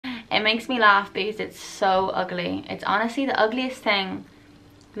It makes me laugh because it's so ugly. It's honestly the ugliest thing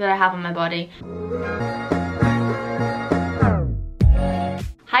that I have on my body.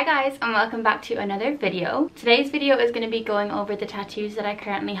 Hi guys, and welcome back to another video. Today's video is going to be going over the tattoos that I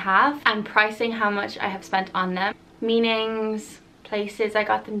currently have and pricing how much I have spent on them. Meanings, places I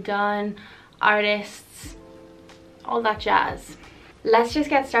got them done, artists, all that jazz. Let's just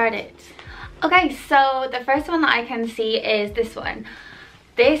get started. Okay, so the first one that I can see is this one.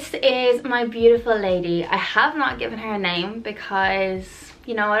 This is my beautiful lady. I have not given her a name because,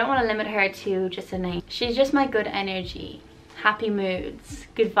 you know, I don't want to limit her to just a name. She's just my good energy, happy moods,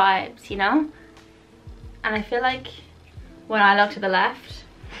 good vibes, you know? And I feel like when I look to the left,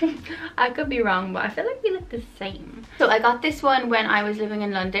 I could be wrong, but I feel like we look the same. So I got this one when I was living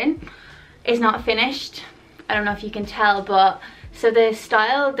in London. It's not finished. I don't know if you can tell, but so the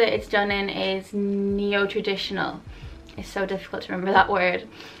style that it's done in is neo-traditional. It's so difficult to remember that word.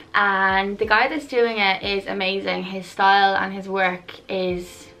 And the guy that's doing it is amazing. His style and his work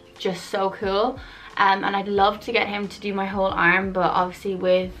is just so cool. And I'd love to get him to do my whole arm, but obviously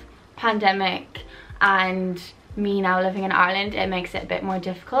with pandemic and me now living in Ireland, it makes it a bit more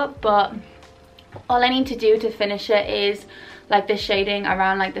difficult. But all I need to do to finish it is like the shading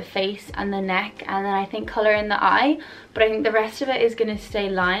around like the face and the neck, and then I think colour in the eye, but I think the rest of it is going to stay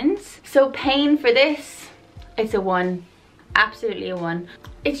lines. So pain for this, it's a 1, absolutely a 1.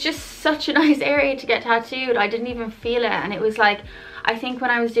 It's just such a nice area to get tattooed. I didn't even feel it, and it was like, I think when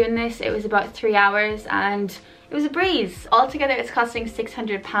I was doing this it was about 3 hours and it was a breeze. Altogether it's costing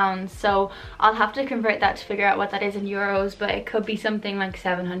 £600, so I'll have to convert that to figure out what that is in euros, but it could be something like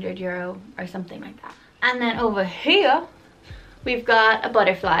 €700 or something like that. And then over here we've got a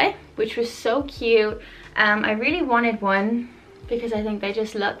butterfly, which was so cute. I really wanted one because I think they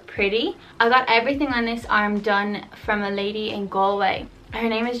just look pretty. I got everything on this arm done from a lady in Galway. Her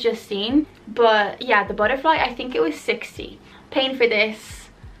name is Justine, but yeah, the butterfly, I think it was 60. Pain for this,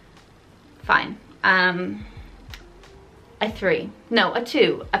 fine. A 3, no, a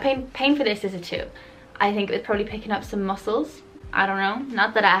 2. Pain for this is a 2. I think it was probably picking up some muscles. I don't know,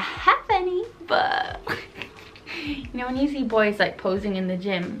 not that I have any, but you know when you see boys like posing in the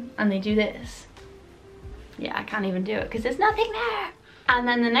gym and they do this? Yeah, I can't even do it because there's nothing there. And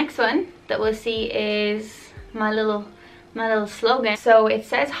then the next one that we'll see is my little slogan. So it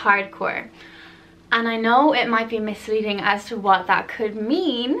says hardcore. And I know it might be misleading as to what that could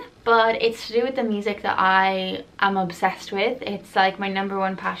mean, but it's to do with the music that I am obsessed with. It's like my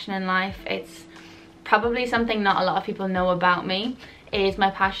 #1 passion in life. It's probably something not a lot of people know about me, is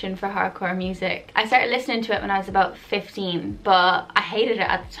my passion for hardcore music. I started listening to it when I was about 15, but I hated it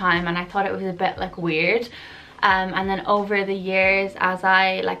at the time and I thought it was a bit like weird. And then over the years, as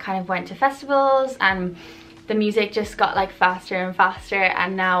I like kind of went to festivals and the music just got like faster and faster,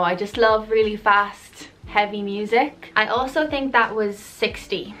 and now I just love really fast, heavy music. I also think that was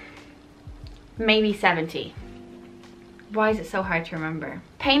 60, maybe 70. Why is it so hard to remember?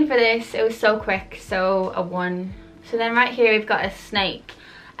 Pain for this, it was so quick, so a 1. So then right here we've got a snake.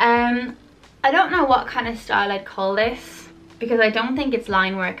 I don't know what kind of style I'd call this because I don't think it's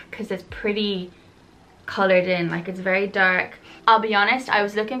line work because it's pretty coloured in, like it's very dark. I'll be honest, I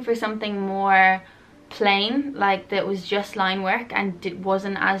was looking for something more plain, like that was just line work and it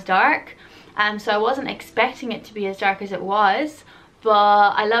wasn't as dark. So I wasn't expecting it to be as dark as it was, but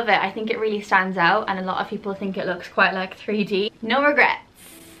I love it. I think it really stands out and a lot of people think it looks quite like 3D. No regrets,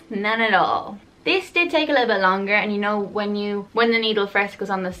 none at all. This did take a little bit longer, and you know when the needle first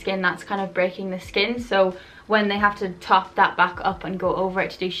goes on the skin, that's kind of breaking the skin, so when they have to top that back up and go over it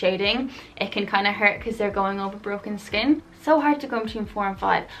to do shading, it can kind of hurt because they're going over broken skin. So hard to go in between 4 and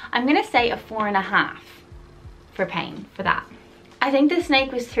 5. I'm gonna say a 4.5 for pain for that. I think the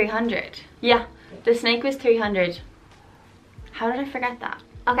snake was 300. Yeah, the snake was 300. How did I forget that?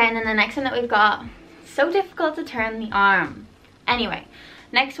 Okay, and then the next one that we've got, so difficult to turn the arm. Anyway,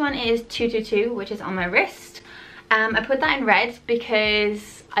 next one is 222, which is on my wrist. I put that in red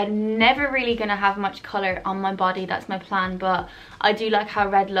because I'm never really gonna have much colour on my body, that's my plan, but I do like how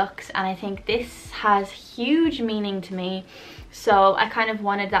red looks and I think this has huge meaning to me, so I kind of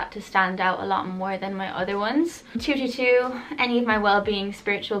wanted that to stand out a lot more than my other ones. 222, any of my well-being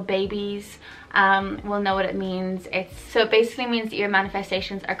spiritual babies will know what it means. So it basically means that your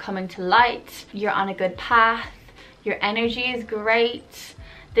manifestations are coming to light, you're on a good path, your energy is great.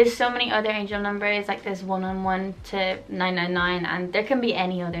 There's so many other angel numbers, like there's 111 to 999, and there can be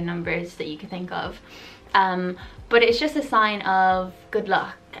any other numbers that you can think of. But it's just a sign of good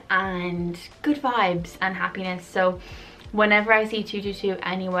luck and good vibes and happiness. So whenever I see 222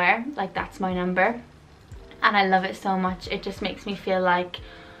 anywhere, like that's my number. And I love it so much. It just makes me feel like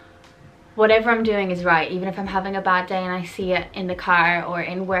whatever I'm doing is right. Even if I'm having a bad day and I see it in the car or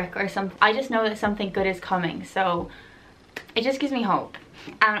in work or something, I just know that something good is coming. So it just gives me hope.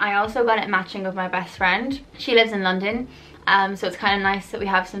 And I also got it matching with my best friend. She lives in London, so it's kind of nice that we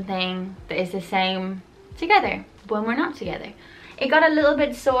have something that is the same together when we're not together. It got a little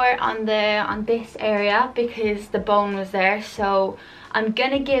bit sore on this area because the bone was there, so I'm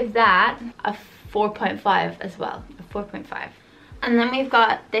gonna give that a 4.5 as well, a 4.5. And then we've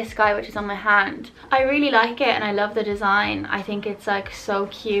got this guy, which is on my hand. I really like it and I love the design. I think it's like so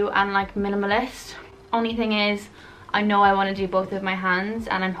cute and like minimalist. Only thing is, I know I want to do both of my hands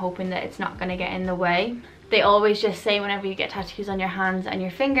and I'm hoping that it's not going to get in the way. They always just say whenever you get tattoos on your hands and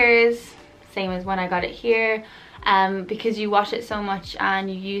your fingers, same as when I got it here, because you wash it so much and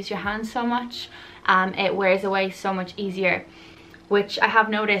you use your hands so much, it wears away so much easier, which I have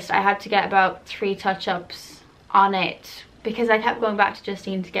noticed. I had to get about 3 touch-ups on it because I kept going back to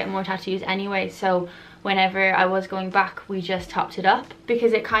Justine to get more tattoos anyway, so whenever I was going back we just topped it up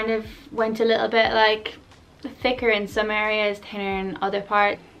because it kind of went a little bit like thicker in some areas, thinner in other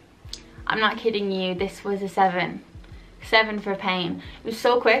parts. I'm not kidding you, this was a 7 for pain. It was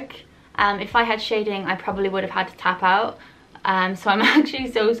so quick. If I had shading I probably would have had to tap out, so I'm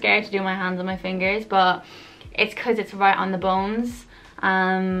actually so scared to do my hands on my fingers, but it's because it's right on the bones.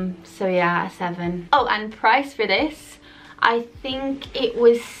 So yeah, a 7. Oh, and price for this, I think it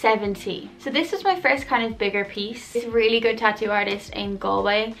was 70. So this was my first kind of bigger piece. This really good tattoo artist in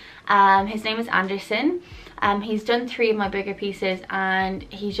Galway. His name is Anderson. He's done 3 of my bigger pieces and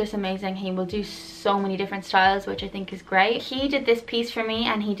he's just amazing. He will do so many different styles, which I think is great. He did this piece for me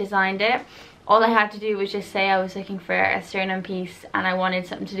and he designed it. All I had to do was just say I was looking for a sternum piece and I wanted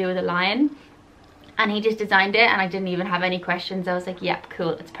something to do with a lion. And he just designed it and I didn't even have any questions. I was like, yep,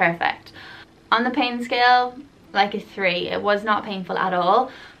 cool, it's perfect. On the pain scale, like a 3. It was not painful at all.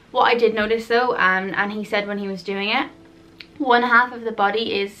 What I did notice though, and he said when he was doing it, one half of the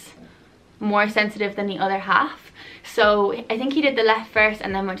body is more sensitive than the other half. So I think he did the left first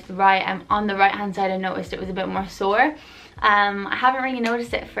and then went to the right, and on the right hand side I noticed it was a bit more sore. I haven't really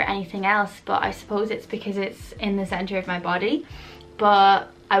noticed it for anything else, but I suppose it's because it's in the center of my body.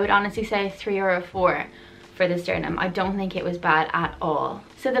 But I would honestly say a 3 or a 4 for the sternum. I don't think it was bad at all.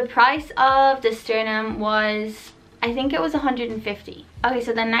 So the price of the sternum was, I think it was 150. Okay,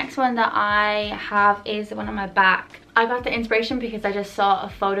 so the next one that I have is the one on my back. I got the inspiration because I just saw a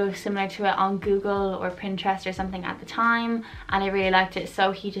photo similar to it on Google or Pinterest or something at the time and I really liked it,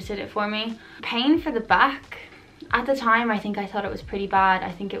 so he just did it for me. Pain for the back, at the time I think I thought it was pretty bad.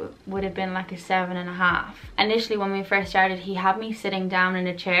 I think it would have been like a 7.5. Initially when we first started he had me sitting down in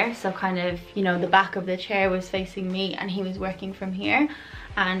a chair, so kind of, you know, the back of the chair was facing me and he was working from here,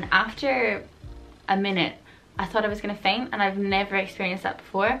 and after a minute I thought I was gonna faint, and I've never experienced that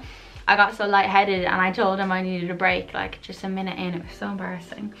before. I got so lightheaded and I told him I needed a break, like just a minute in. It was so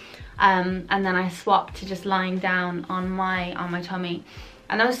embarrassing. And then I swapped to just lying down on my tummy,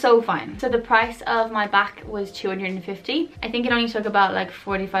 and that was so fine. So the price of my back was 250. I think it only took about like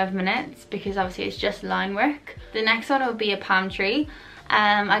 45 minutes because obviously it's just line work. The next one would be a palm tree.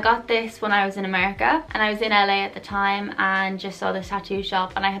 I got this when I was in America and I was in LA at the time and just saw this tattoo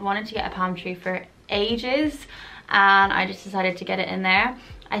shop, and I had wanted to get a palm tree for ages and I just decided to get it in there.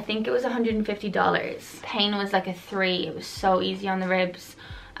 I think it was $150. Pain was like a 3. It was so easy on the ribs.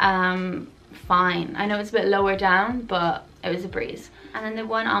 Fine. I know it's a bit lower down, but it was a breeze. And then the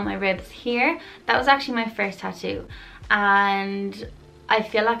one on my ribs here, that was actually my first tattoo. And I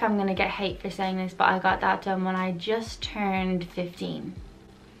feel like I'm gonna get hate for saying this, but I got that done when I just turned 15.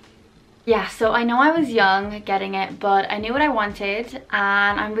 Yeah, so I know I was young getting it, but I knew what I wanted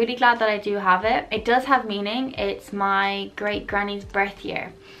and I'm really glad that I do have it. It does have meaning. It's my great granny's birth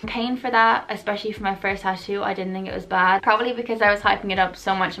year. Pain for that, especially for my first tattoo, I didn't think it was bad. Probably because I was hyping it up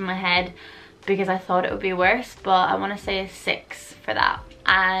so much in my head because I thought it would be worse, but I want to say a 6 for that.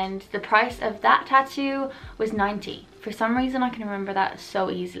 And the price of that tattoo was 90. For some reason I can remember that so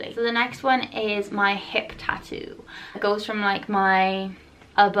easily. So the next one is my hip tattoo. It goes from like my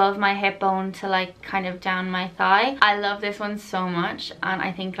above my hip bone to like kind of down my thigh. I love this one so much and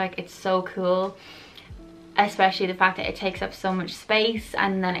I think like it's so cool, especially the fact that it takes up so much space,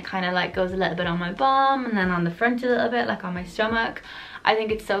 and then it kind of like goes a little bit on my bum and then on the front a little bit like on my stomach. I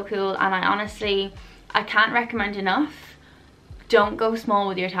think it's so cool, and I honestly, I can't recommend enough, don't go small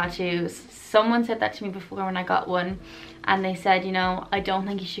with your tattoos. Someone said that to me before when I got one and they said, you know, I don't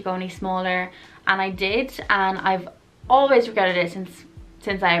think you should go any smaller, and I did, and I've always regretted it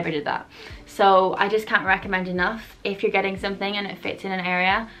since I ever did that. So I just can't recommend enough. If you're getting something and it fits in an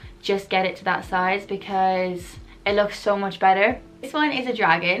area, just get it to that size because it looks so much better. This one is a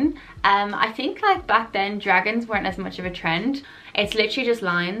dragon. I think like back then dragons weren't as much of a trend. It's literally just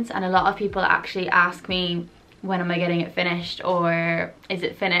lines, and a lot of people actually ask me, when am I getting it finished, or is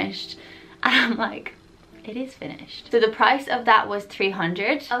it finished? And I'm like, it is finished. So the price of that was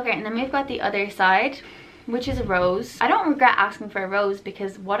 300. Okay, and then we've got the other side, which is a rose. I don't regret asking for a rose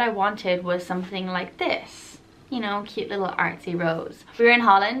because what I wanted was something like this, you know, cute little artsy rose. We were in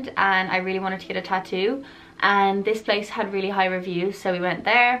Holland and I really wanted to get a tattoo, and this place had really high reviews, so we went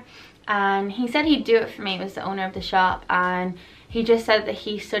there and he said he'd do it for me. It was the owner of the shop, and he just said that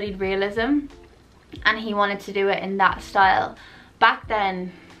he studied realism and he wanted to do it in that style. Back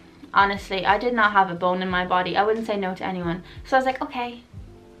then, honestly, I did not have a bone in my body. I wouldn't say no to anyone. So I was like, okay.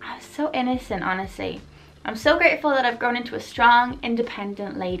 I was so innocent, honestly. I'm so grateful that I've grown into a strong,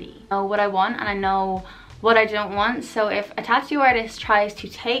 independent lady. I know what I want and I know what I don't want. So if a tattoo artist tries to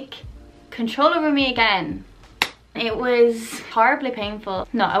take control over me again, it was horribly painful.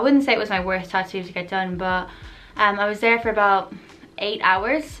 No, I wouldn't say it was my worst tattoo to get done, but I was there for about 8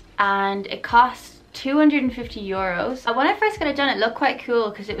 hours and it cost 250 euros. When I first got it done, it looked quite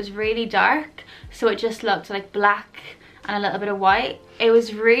cool because it was really dark, so it just looked like black and a little bit of white. It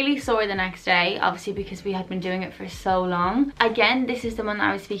was really sore the next day, obviously because we had been doing it for so long. Again, this is the one that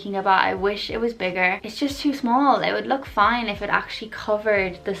I was speaking about. I wish it was bigger. It's just too small. It would look fine if it actually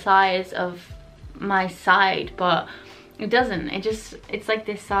covered the size of my side, but it doesn't. It's like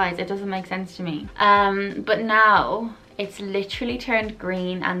this size. It doesn't make sense to me. But now it's literally turned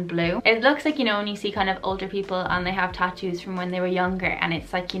green and blue. It looks like, you know, when you see kind of older people and they have tattoos from when they were younger, and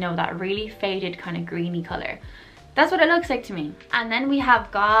it's like, you know, that really faded kind of greeny color. That's what it looks like to me. And then we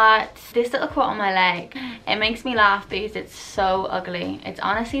have got this little quote on my leg. It makes me laugh because it's so ugly. It's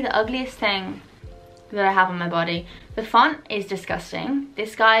honestly the ugliest thing that I have on my body. The font is disgusting.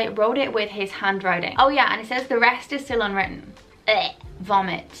 This guy wrote it with his handwriting. Oh yeah, and it says the rest is still unwritten. Ugh.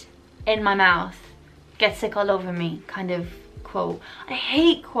 Vomit in my mouth, get sick all over me kind of quote. I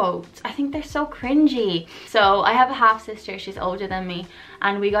hate quotes. I think they're so cringy. So I have a half sister, she's older than me,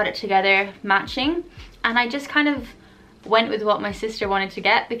 and we got it together matching, and I just kind of went with what my sister wanted to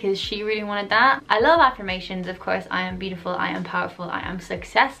get because she really wanted that. I love affirmations, of course. I am beautiful, I am powerful, I am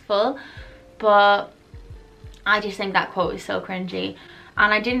successful, but I just think that quote is so cringy.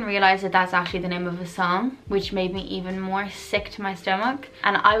 And I didn't realize that that's actually the name of a song, which made me even more sick to my stomach.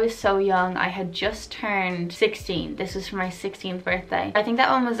 And I was so young. I had just turned 16. This was for my 16th birthday. I think that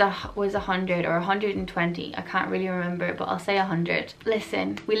one was 100 or 120. I can't really remember, but I'll say 100.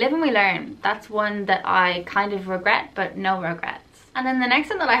 Listen, we live and we learn. That's one that I kind of regret, but no regrets. And then the next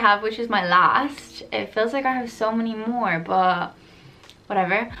one that I have, which is my last, it feels like I have so many more, but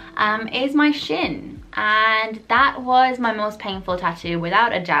whatever, is my shin. And that was my most painful tattoo,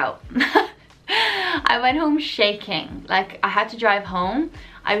 without a doubt. I went home shaking. Like, I had to drive home.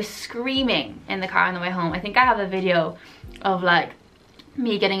 I was screaming in the car on the way home. I think I have a video of like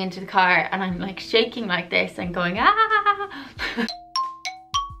me getting into the car and I'm like shaking like this and going ah.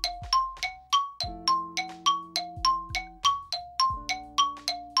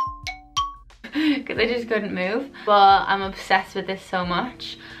 Because I just couldn't move. But I'm obsessed with this so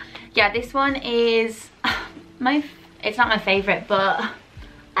much. Yeah, this one is it's not my favorite, but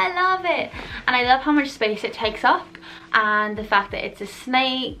I love it. And I love how much space it takes up, and the fact that it's a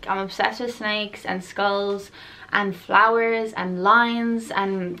snake. I'm obsessed with snakes and skulls and flowers and lines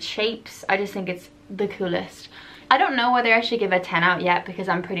and shapes. I just think it's the coolest. I don't know whether I should give a 10 out yet because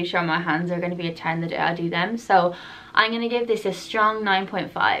I'm pretty sure my hands are going to be a 10 the day I do them. So I'm going to give this a strong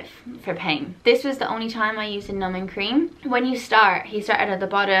 9.5 for pain. This was the only time I used a numbing cream. When you start, he started at the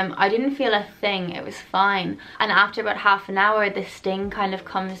bottom. I didn't feel a thing. It was fine. And after about half an hour, the sting kind of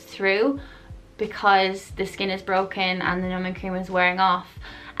comes through because the skin is broken and the numbing cream is wearing off.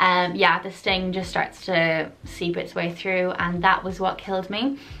 Yeah, the sting just starts to seep its way through, and that was what killed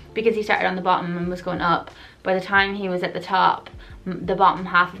me because he started on the bottom and was going up. By the time he was at the top, the bottom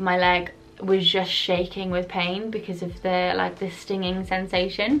half of my leg was just shaking with pain because of the stinging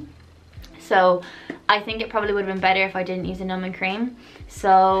sensation. So I think it probably would have been better if I didn't use a numbing cream.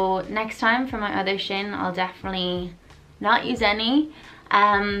 So next time for my other shin, I'll definitely not use any.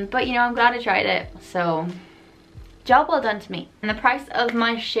 But you know, I'm glad I tried it. So job well done to me. And the price of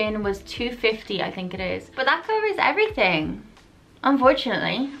my shin was 250, I think it is. But that covers everything.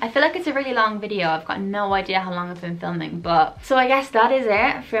 Unfortunately, I feel like it's a really long video. I've got no idea how long I've been filming, but so I guess that is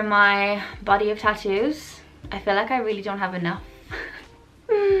it for my body of tattoos. I feel like I really don't have enough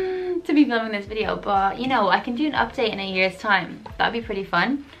to be filming this video, but you know, I can do an update in a year's time. That'd be pretty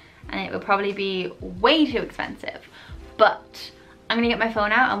fun, and it would probably be way too expensive. But I'm gonna get my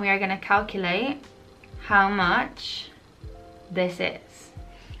phone out and we are gonna calculate how much this is.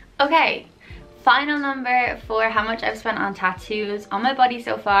 Okay, final number for how much I've spent on tattoos on my body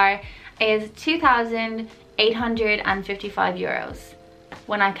so far is 2,855 euros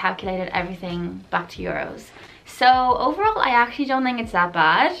when I calculated everything back to euros. So overall, I actually don't think it's that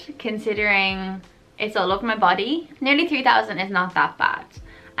bad considering it's all over my body. Nearly 3,000 is not that bad.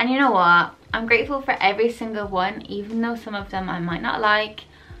 And you know what? I'm grateful for every single one, even though some of them I might not like.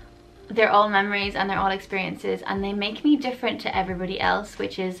 They're all memories and they're all experiences, and they make me different to everybody else,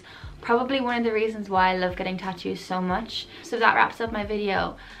 which is probably one of the reasons why I love getting tattoos so much. So that wraps up my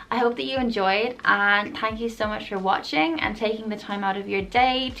video. I hope that you enjoyed, and thank you so much for watching and taking the time out of your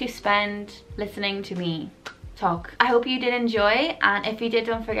day to spend listening to me talk. I hope you did enjoy, and if you did,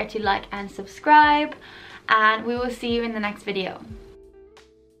 don't forget to like and subscribe, and we will see you in the next video.